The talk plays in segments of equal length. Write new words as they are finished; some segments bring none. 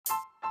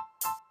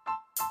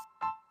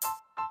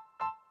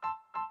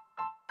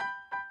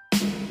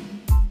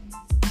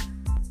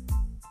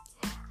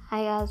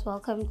Hi guys,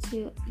 welcome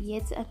to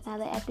yet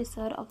another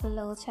episode of the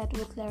Little Chat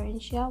with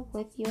Laurentia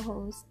with your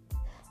host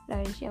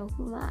Laurentia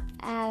Huma.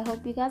 I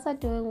hope you guys are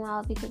doing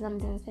well because I'm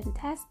doing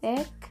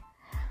fantastic.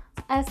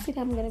 As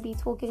today I'm going to be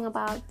talking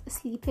about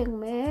sleeping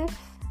myths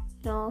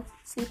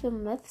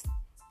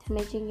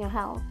damaging your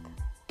health.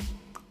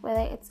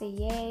 Whether it's a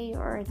yay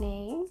or a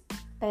nay,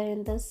 but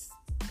in this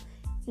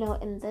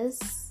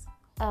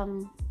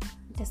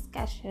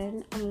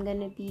discussion, I'm going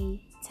to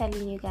be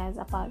telling you guys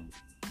about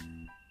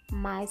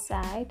my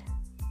side,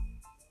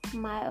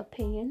 my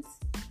opinions.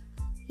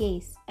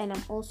 Yes, and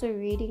I'm also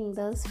reading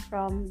this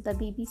from the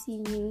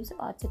BBC News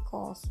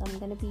article, so I'm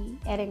going to be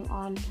adding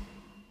on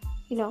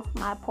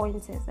my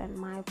pointers and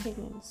my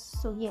opinions.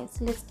 So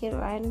yes, let's get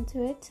right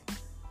into it.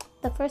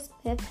 The first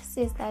myth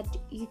says that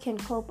you can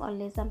cope on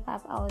less than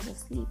 5 hours of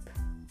sleep.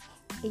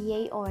 A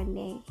yay or a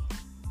nay?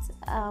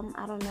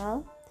 I don't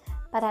know,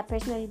 but I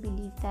personally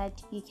believe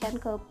that you can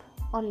cope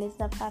on less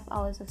than 5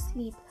 hours of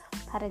sleep,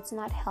 but it's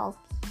not healthy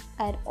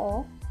at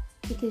all,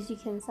 because you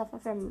can suffer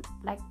from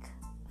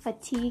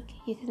fatigue,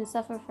 you can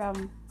suffer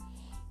from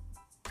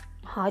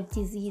heart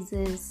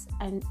diseases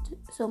and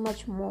so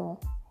much more.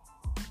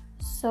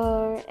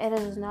 So it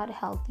is not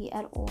healthy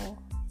at all.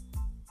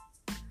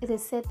 It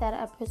is said that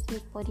a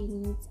person's body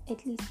needs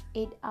at least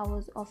 8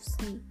 hours of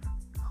sleep.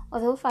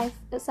 Although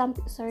some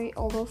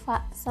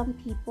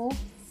people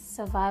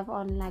survive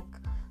on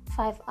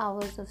 5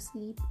 hours of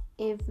sleep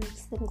every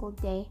single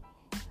day,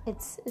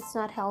 it's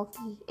not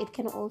healthy. It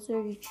can also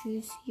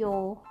reduce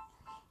your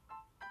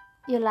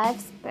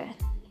lifespan,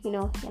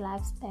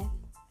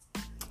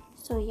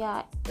 So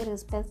yeah, it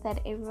is best that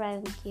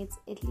everyone gets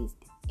at least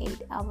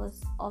 8 hours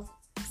of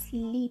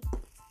sleep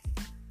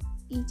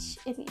each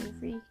and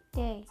every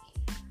day,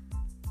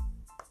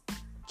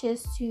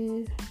 just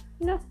to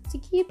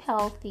keep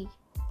healthy,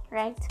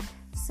 right?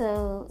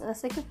 So the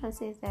second one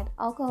says that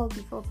alcohol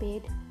before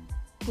bed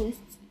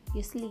boosts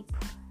your sleep.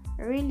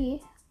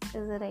 Really?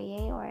 Is it a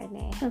yay or a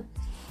nay?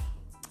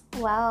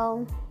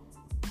 Well,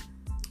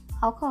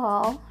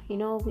 alcohol,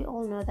 we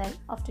all know that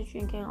after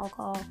drinking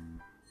alcohol,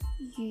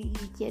 you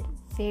get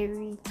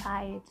very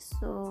tired.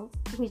 So,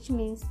 which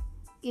means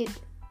it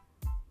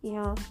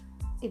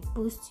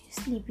boosts your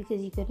sleep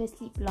because you're gonna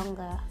sleep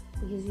longer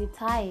because you're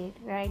tired,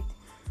 right?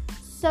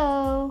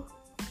 So,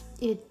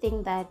 you'd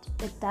think that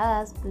it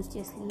does boost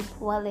your sleep.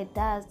 Well, it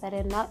does,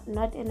 but not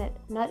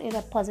in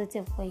a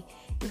positive way.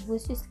 It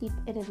boosts your sleep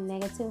in a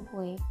negative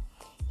way.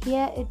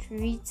 Here it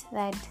reads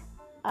that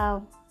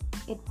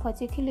it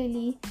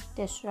particularly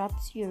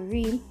disrupts your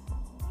REM.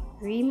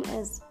 REM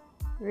is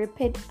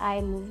rapid eye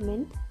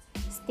movement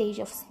stage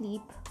of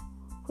sleep,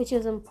 which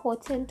is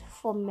important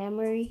for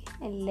memory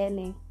and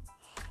learning.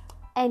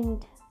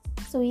 And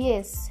so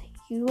yes,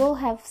 you will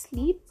have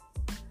sleep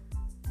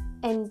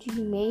and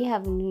you may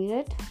have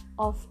needed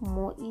off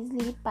more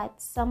easily,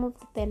 but some of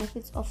the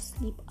benefits of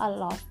sleep are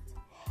lost.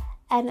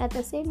 And at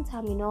the same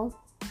time,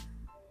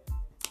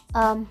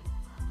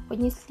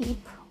 when you sleep,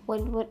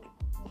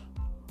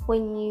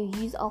 when you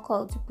use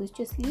alcohol to boost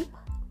your sleep,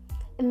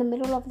 in the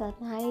middle of the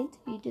night,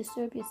 you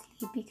disturb your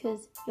sleep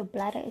because your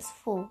bladder is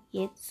full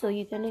yet. So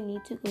you're gonna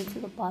need to go to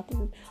the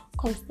bathroom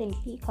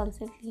constantly,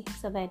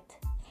 so that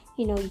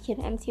you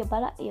can empty your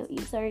bladder.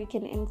 You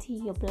can empty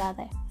your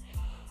bladder.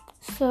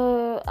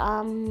 So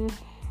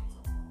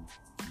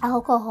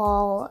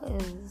alcohol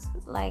is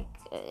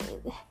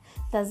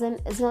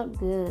it's not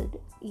good.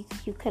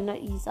 You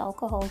cannot use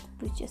alcohol to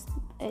boost your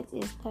sleep. It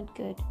is not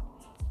good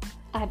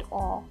at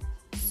all.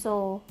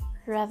 So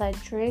rather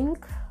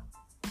drink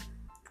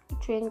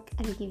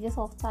and give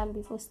yourself time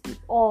before sleep,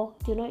 or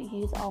do not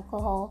use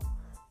alcohol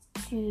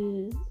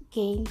to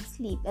gain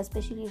sleep,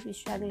 especially if you're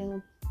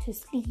struggling to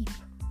sleep,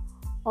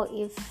 or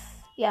if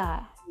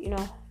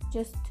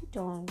just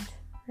don't.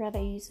 Rather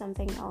use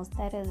something else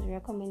that is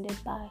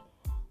recommended by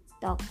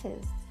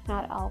doctors,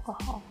 not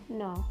alcohol.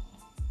 No.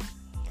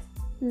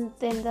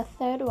 Then the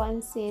third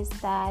one says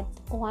that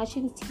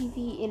watching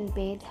TV in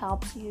bed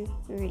helps you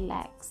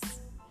relax.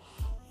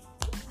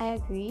 I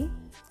agree.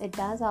 It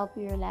does help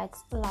you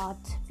relax a lot,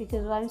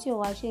 because once you're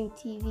watching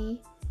TV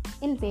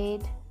in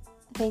bed,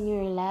 then you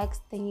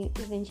relax, then you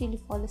eventually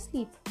fall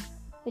asleep,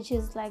 which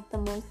is the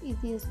most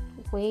easiest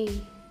way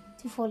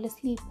to fall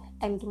asleep.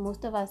 And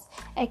most of us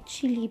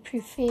actually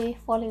prefer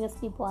falling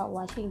asleep while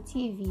watching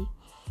TV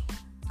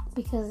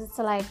because it's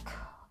like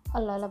a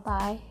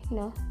lullaby,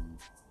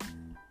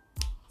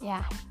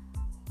 Yeah.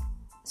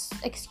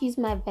 Excuse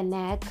my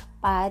vernac,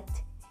 but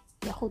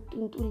it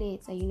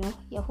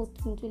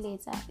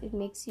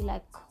makes you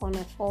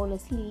wanna fall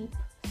asleep.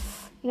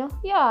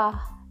 Yeah.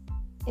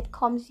 It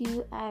calms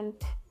you and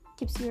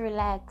keeps you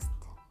relaxed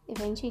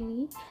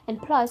eventually,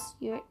 and plus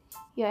you're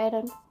at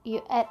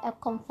a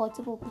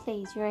comfortable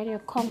place. You're in your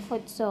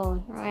comfort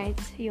zone, right?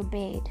 Your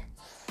bed.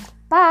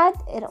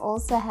 But it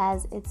also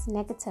has its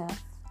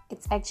negative.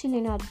 It's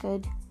actually not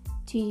good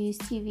to use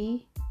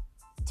TV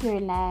to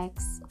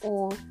relax,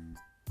 or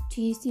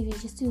to use TV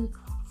just to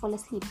fall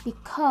asleep,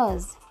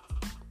 because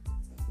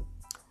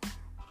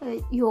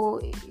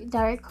your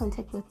direct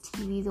contact with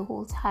TV the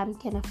whole time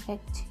can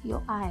affect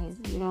your eyes.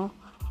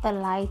 The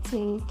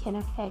lighting can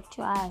affect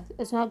your eyes.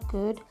 It's not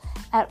good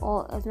at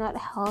all. It's not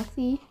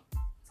healthy.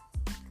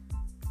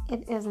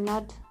 It is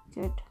not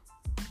good.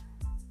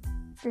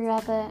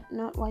 Rather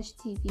not watch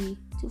TV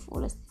to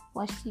fall asleep.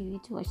 Watch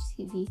TV to watch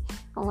TV.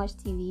 Don't watch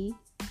TV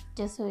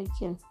just so you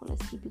can fall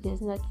asleep, because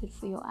it's not good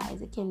for your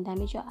eyes. It can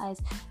damage your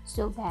eyes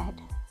so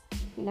bad.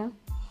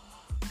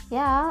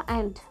 Yeah.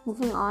 And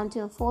moving on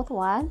to the fourth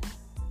one.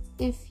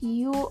 If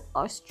you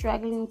are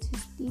struggling to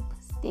sleep,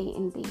 stay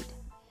in bed.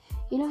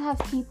 Have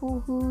people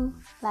who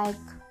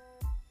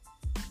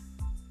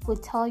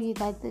would tell you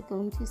that they're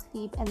going to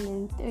sleep, and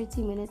then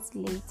 30 minutes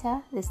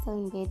later they're still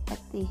in bed, but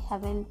they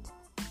haven't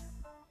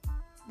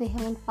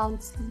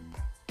found sleep,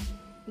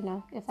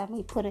 if I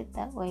may put it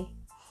that way.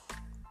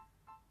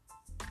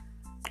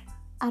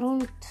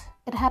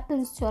 It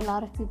happens to a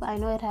lot of people. I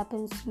know it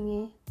happens to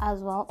me as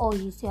well, or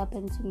used to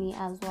happen to me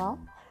as well,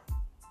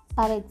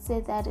 but it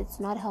said that it's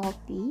not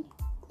healthy.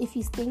 If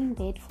you stay in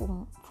bed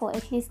for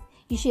at least,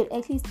 you should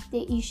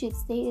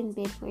stay in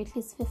bed for at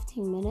least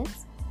 15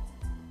 minutes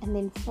and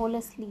then fall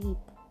asleep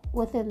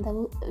within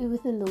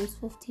those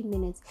 15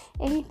 minutes.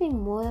 Anything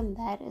more than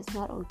that is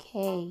not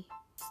okay.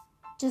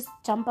 Just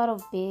jump out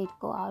of bed,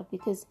 go out,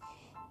 because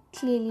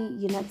clearly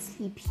you're not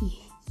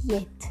sleepy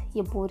yet.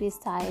 Your body is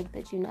tired,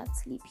 but you're not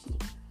sleepy.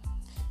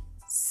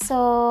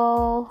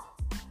 So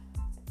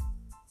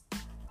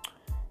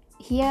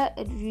here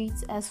it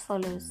reads as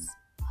follows.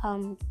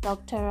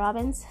 Dr.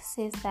 Robbins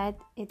says that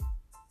it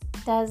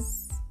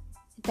does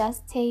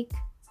take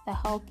the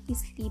healthy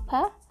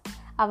sleeper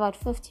about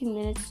 15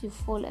 minutes to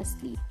fall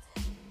asleep,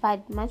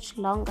 but much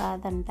longer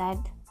than that.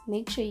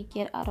 Make sure you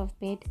get out of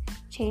bed,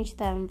 change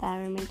the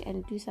environment,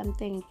 and do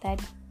something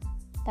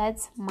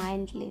that's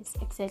mindless.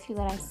 Exactly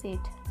what I said.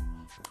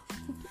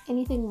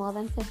 Anything more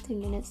than 15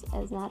 minutes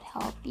is not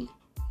healthy.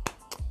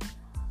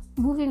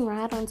 Moving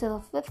right on to the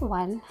fifth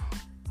one,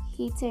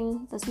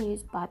 hitting the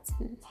snooze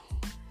button.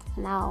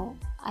 Now,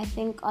 I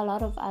think a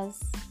lot of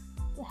us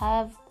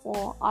have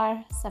or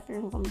are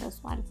suffering from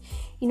this one.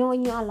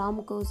 When your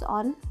alarm goes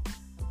on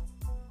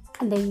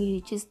and then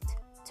you just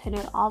turn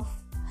it off,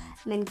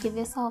 and then give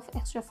yourself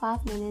extra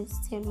 5 minutes,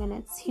 10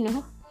 minutes,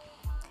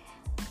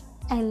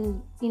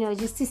 and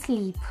just to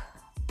sleep,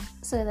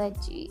 so that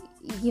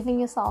you're giving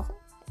yourself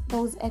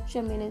those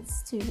extra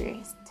minutes to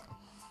rest.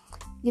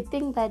 You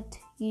think that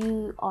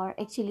you are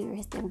actually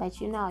resting, but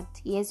you're not.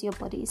 Yes, your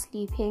body is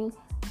sleeping,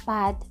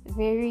 but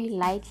very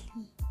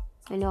lightly.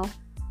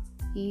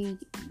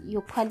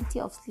 Your quality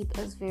of sleep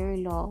is very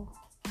low.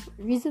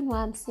 Reason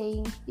why I'm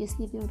saying you're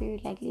sleeping very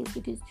lightly is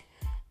because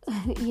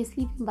you're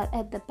sleeping, but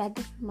at the back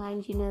of your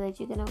mind you know that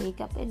you're gonna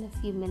wake up in a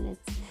few minutes.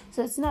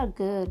 So it's not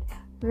good.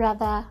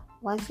 Rather,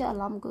 once your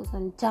alarm goes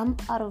on,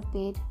 jump out of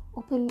bed,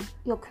 open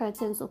your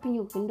curtains, open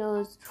your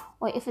windows,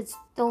 or if it's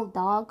still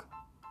dark,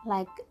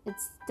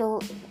 it's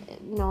still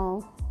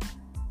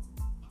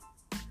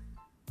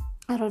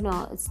I don't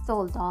know, it's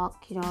still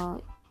dark,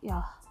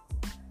 yeah,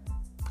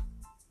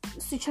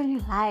 switch on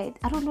your light.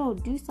 I don't know,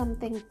 do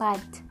something,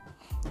 but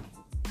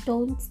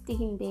don't stay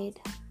in bed.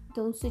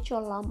 Don't switch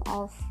your alarm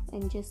off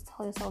and just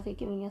tell yourself you're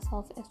giving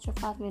yourself extra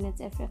 5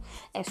 minutes,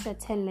 extra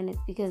 10 minutes,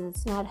 because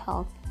it's not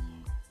healthy.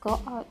 Go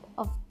out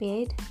of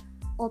bed,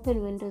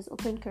 open windows,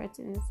 open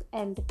curtains,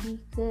 and be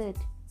good.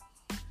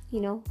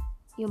 Your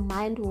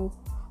mind will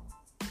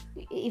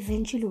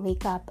eventually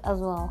wake up as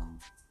well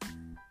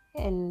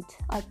and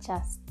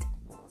adjust.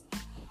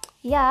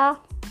 Yeah,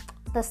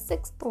 the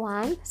sixth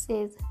one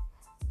says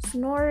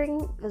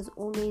snoring is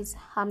always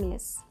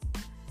harmless.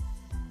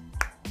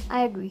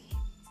 I agree.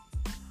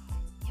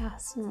 Yeah,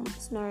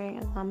 snoring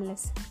is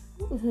harmless.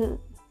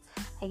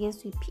 I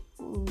guess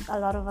a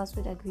lot of us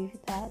would agree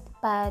with that.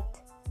 But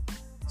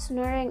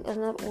snoring is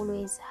not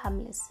always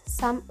harmless.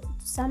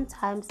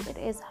 Sometimes it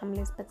is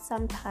harmless, but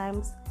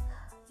sometimes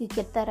you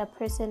get that a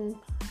person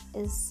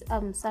is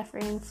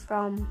suffering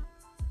from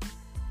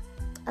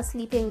a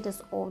sleeping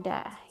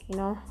disorder,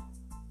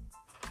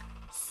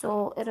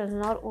 So it is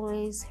not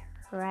always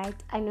right.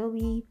 I know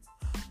we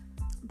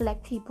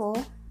black people,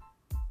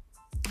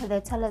 they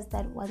tell us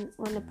that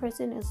when a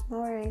person is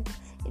snoring,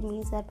 it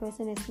means that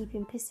person is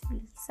sleeping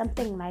peacefully,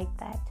 something like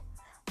that.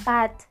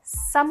 But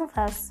some of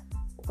us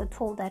were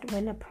told that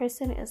when a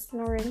person is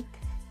snoring,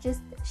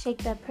 just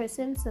shake that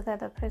person so that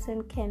the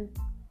person can,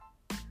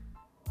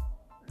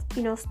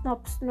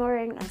 stop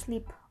snoring and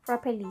sleep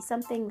properly,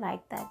 something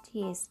like that.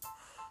 Yes.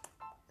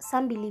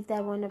 Some believe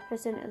that when a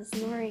person is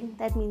snoring,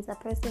 that means the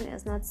person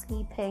is not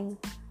sleeping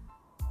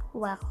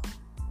well.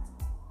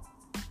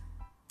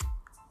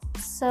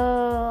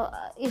 So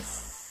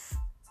if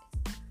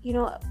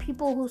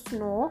people who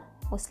snore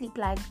or sleep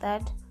like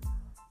that,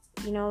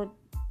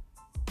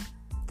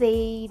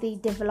 they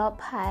develop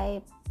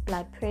high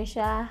blood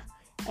pressure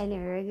and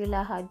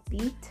irregular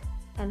heartbeat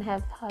and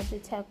have heart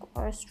attack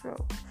or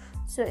stroke.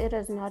 So it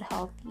is not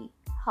healthy.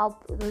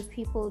 Help those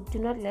people. Do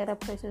not let a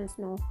person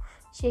snore.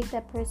 Shake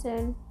that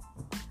person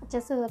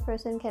just so the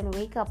person can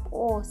wake up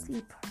or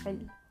sleep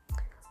properly.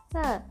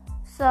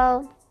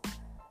 So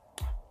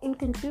in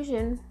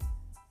conclusion,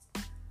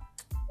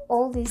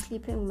 all these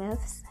sleeping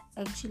myths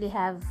actually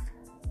have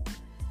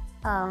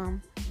the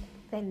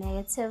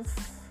negative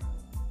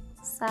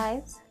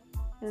sides,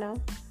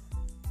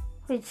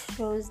 which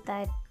shows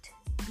that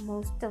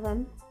most of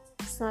them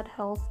it's not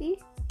healthy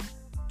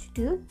to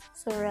do.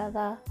 So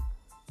rather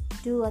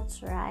do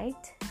what's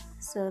right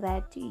so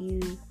that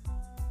you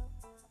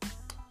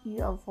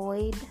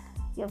avoid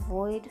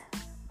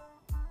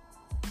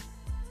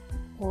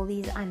all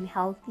these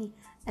unhealthy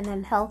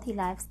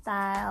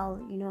lifestyle,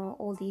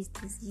 all these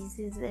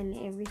diseases and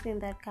everything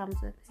that comes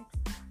with it.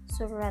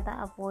 So rather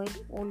avoid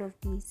all of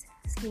these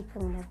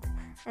sleeping myths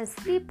and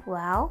sleep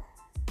well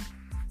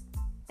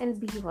and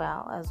be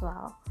well as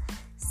well.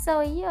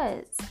 So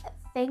yes,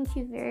 thank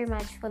you very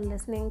much for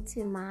listening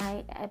to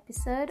my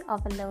episode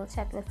of A Little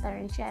Chat with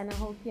Laurentia, and I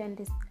hope you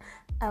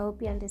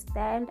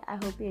understand. I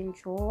hope you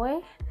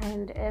enjoy.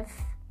 And if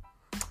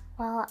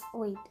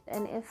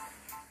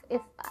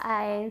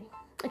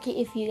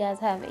you guys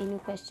have any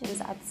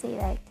questions, I'd say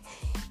that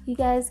you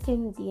guys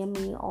can DM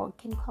me or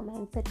can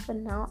comment. But for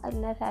now, I do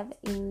not have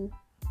any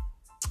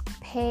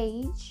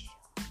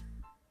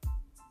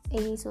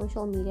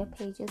social media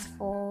pages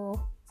for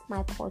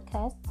my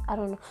podcast. I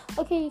don't know.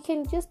 Okay, you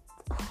can just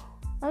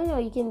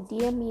you can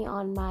DM me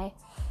on my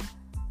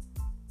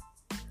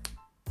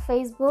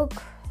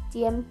Facebook.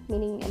 DM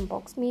meaning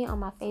inbox me on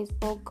my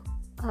Facebook.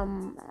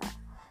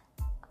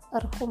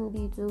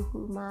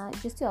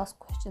 Just to ask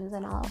questions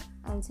and I'll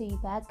answer you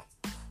back.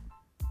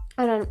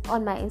 And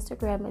on my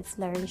Instagram it's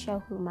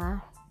Laurentia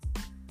Huma.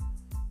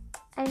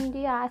 And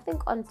I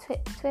think on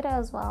Twitter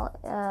as well.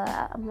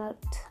 I'm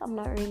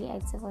not really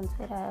active on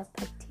Twitter,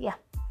 but yeah.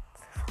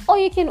 Or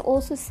you can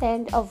also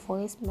send a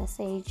voice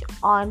message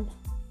on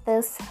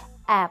this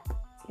app.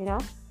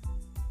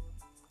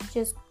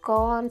 Just go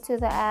onto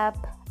the app,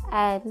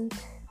 and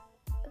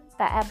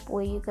the app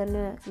where you're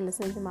gonna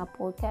listen to my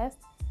podcast,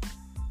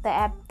 the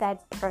app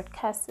that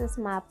broadcasts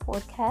my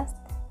podcast.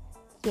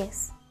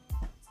 Yes,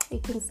 you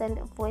can send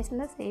a voice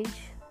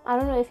message. I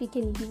don't know if you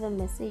can leave a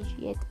message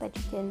yet, but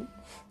you can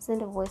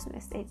send a voice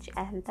message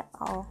and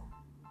I'll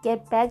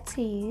get back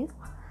to you.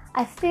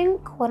 I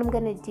think what I'm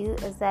gonna do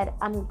is that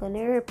I'm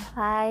gonna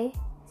reply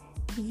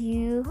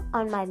you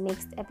on my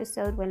next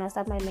episode. When I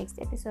start my next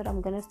episode,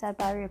 I'm gonna start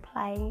by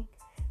replying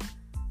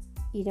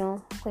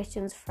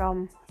questions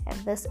from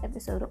this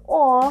episode,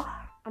 or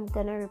I'm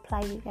gonna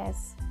reply you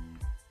guys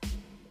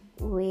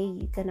where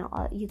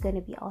you're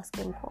gonna be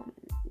asking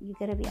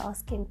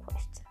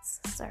questions.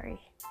 Sorry.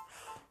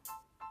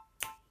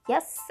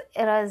 Yes,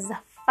 it was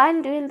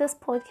fun doing this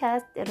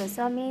podcast. It was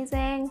so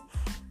amazing.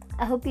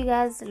 I hope you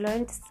guys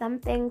learned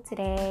something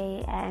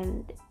today,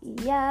 and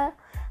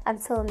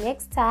until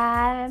next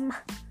time,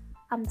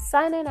 I'm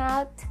signing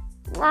out.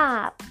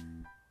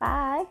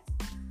 Bye.